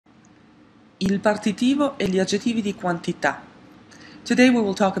il partitivo e gli aggettivi di quantità. Today we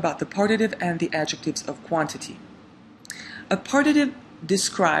will talk about the partitive and the adjectives of quantity. A partitive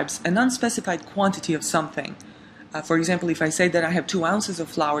describes an unspecified quantity of something. For example, if I say that I have 2 ounces of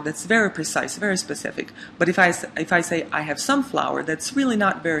flour, that's very precise, very specific. But if I say I have some flour, that's really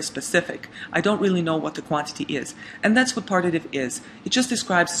not very specific. I don't really know what the quantity is. And that's what partitive is. It just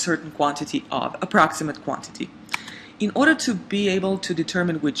describes a certain quantity of, approximate quantity. In order to be able to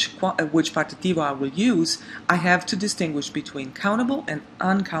determine which partitivo I will use, I have to distinguish between countable and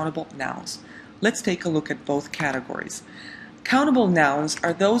uncountable nouns. Let's take a look at both categories. Countable nouns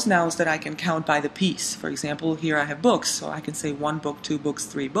are those nouns that I can count by the piece. For example, here I have books, so I can say 1 book, 2 books,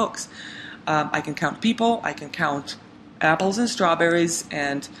 3 books. I can count people, I can count apples and strawberries,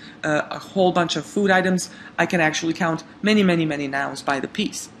 and a whole bunch of food items. I can actually count many nouns by the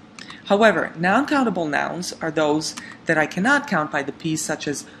piece. However, non-countable nouns are those that I cannot count by the piece, such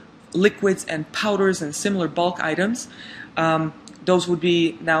as liquids and powders and similar bulk items. Those would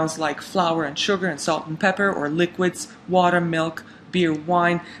be nouns like flour and sugar and salt and pepper, or liquids, water, milk, beer,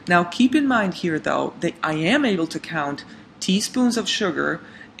 wine. Now keep in mind here though that I am able to count teaspoons of sugar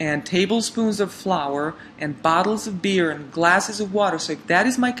and tablespoons of flour and bottles of beer and glasses of water. So if that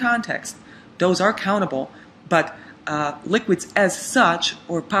is my context, those are countable, but liquids as such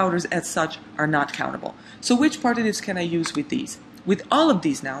or powders as such are not countable. So which partitives can I use with these? With all of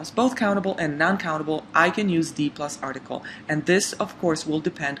these nouns, both countable and non-countable, I can use the plus article. And this, of course, will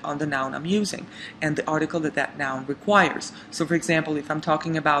depend on the noun I'm using and the article that that noun requires. So, for example, if I'm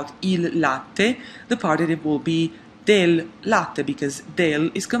talking about il latte, the partitive will be del latte, because del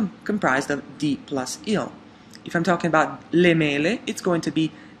is comprised of di plus il. If I'm talking about le mele, it's going to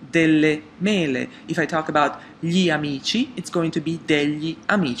be delle mele. If I talk about gli amici, it's going to be degli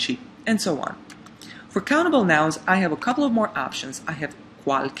amici, and so on. For countable nouns, I have a couple of more options. I have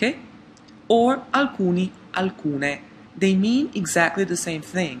qualche or alcuni, alcune. They mean exactly the same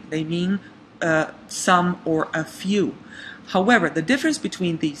thing. They mean some or a few. However, the difference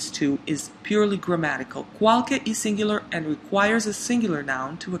between these two is purely grammatical. Qualche is singular and requires a singular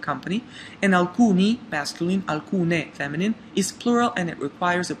noun to accompany, and alcuni, masculine, alcune, feminine, is plural and it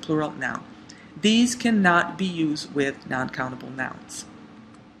requires a plural noun. These cannot be used with non-countable nouns.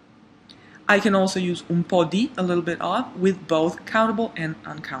 I can also use un po' di, a little bit of, with both countable and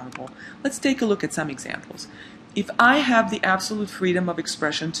uncountable. Let's take a look at some examples. If I have the absolute freedom of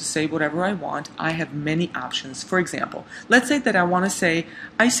expression to say whatever I want, I have many options. For example, let's say that I want to say,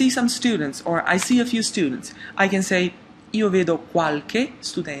 I see some students, or I see a few students. I can say, io vedo qualche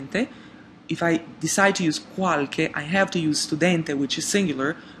studente. If I decide to use qualche, I have to use studente, which is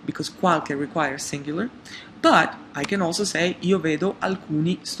singular, because qualche requires singular. But I can also say, io vedo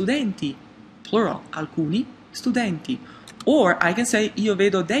alcuni studenti, plural, alcuni studenti. Or I can say, io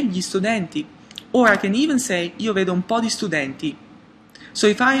vedo degli studenti. Or I can even say, io vedo un po' di studenti. So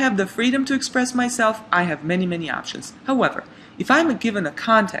if I have the freedom to express myself, I have many options. However, if I'm given a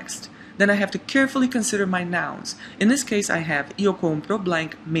context, then I have to carefully consider my nouns. In this case, I have io compro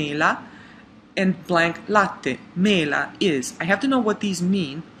blank mela and blank latte. Mela is. I have to know what these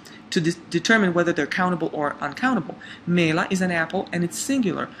mean to determine whether they're countable or uncountable. Mela is an apple and it's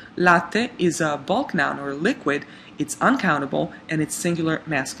singular. Latte is a bulk noun or a liquid. It's uncountable and it's singular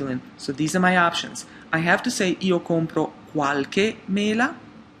masculine. So these are my options. I have to say io compro qualche mela,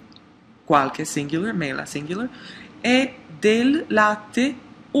 qualche singular, mela singular, e del latte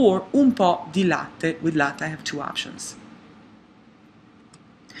or un po' di latte. With latte I have 2 options.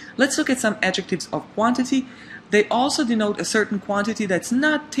 Let's look at some adjectives of quantity. They also denote a certain quantity that's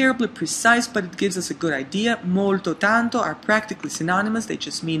not terribly precise, but it gives us a good idea. Molto, tanto are practically synonymous. They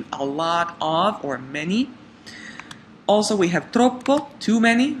just mean a lot of or many. Also, we have troppo, too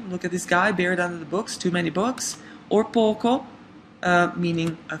many. Look at this guy buried under the books, too many books. Or poco,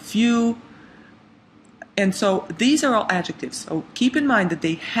 meaning a few. And so these are all adjectives. So keep in mind that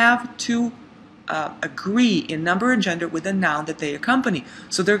they have to agree in number and gender with the noun that they accompany.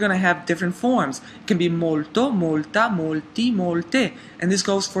 So they're going to have different forms. It can be molto, molta, molti, molte. And this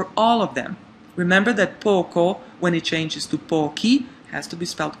goes for all of them. Remember that poco, when it changes to pochi, has to be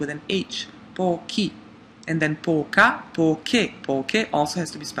spelled with an H. Pochi. And then poca, poche. Poche also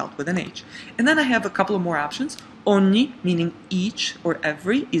has to be spelled with an H. And then I have a couple of more options. Ogni, meaning each or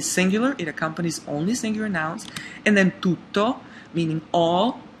every, is singular. It accompanies only singular nouns. And then tutto, meaning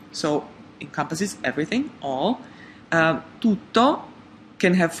all. So encompasses everything, all. Tutto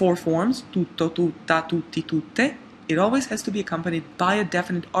can have 4 forms, tutto, tutta, tutti, tutte. It always has to be accompanied by a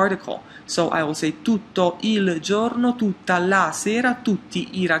definite article. So I will say tutto il giorno, tutta la sera,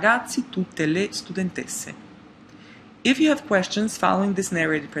 tutti I ragazzi, tutte le studentesse. If you have questions following this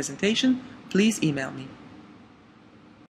narrated presentation, please email me.